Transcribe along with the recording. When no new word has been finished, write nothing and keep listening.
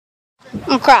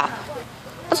Oh crap.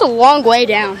 That's a long way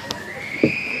down.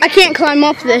 I can't climb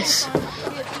up this.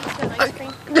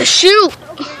 The shoe!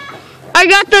 I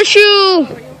got the shoe!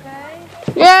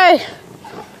 Yay!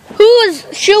 Whose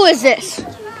shoe is this?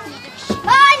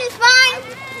 Mine is fine!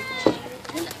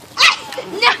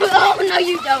 No, oh, no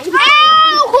you don't.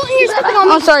 Ow! You're stepping on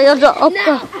me. I'm sorry, I'll go. Oh,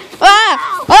 crap. Ah!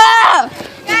 Ah!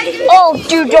 Oh,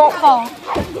 dude, don't fall.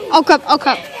 Oh crap, oh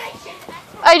crap.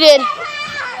 I did.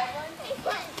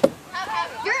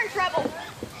 You're in trouble.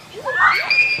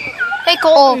 Hey,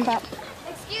 Cole. Oh crap.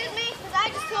 Excuse me, because I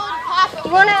just told Papa.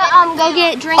 You wanna go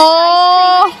get drinks?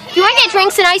 Oh! You wanna get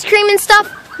drinks and ice cream and stuff?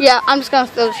 Yeah, I'm just gonna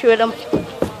throw the shoe at him.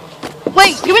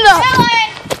 Wait, give me the.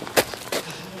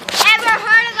 Ever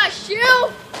heard of a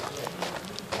shoe?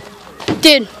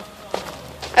 Dude,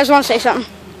 I just want to say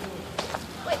something.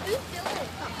 Wait, who's doing it?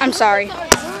 I'm sorry.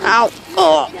 Ow.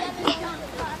 Oh.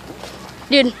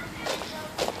 Dude.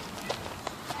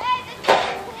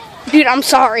 Dude, I'm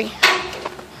sorry.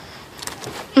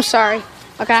 I'm sorry.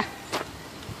 Okay.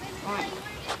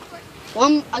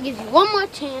 I'll give you one more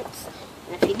chance.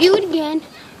 And if you do it again,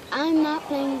 I'm not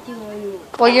playing with you anymore.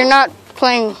 Well, you're not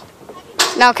playing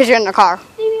now because you're in the car.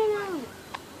 Leave me alone.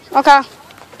 Okay.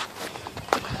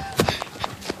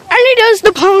 And he does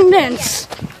the pong dance.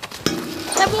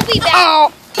 Then we'll be back.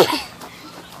 Oh.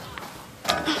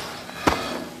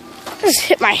 Just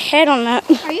hit my head on that.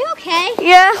 Are you okay?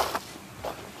 Yeah.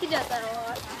 He does that a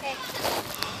lot. Okay.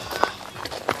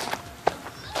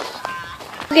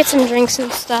 We'll get some drinks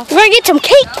and stuff. We're gonna get some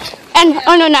cake. And,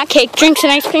 oh no, not cake. Drinks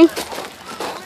and ice cream.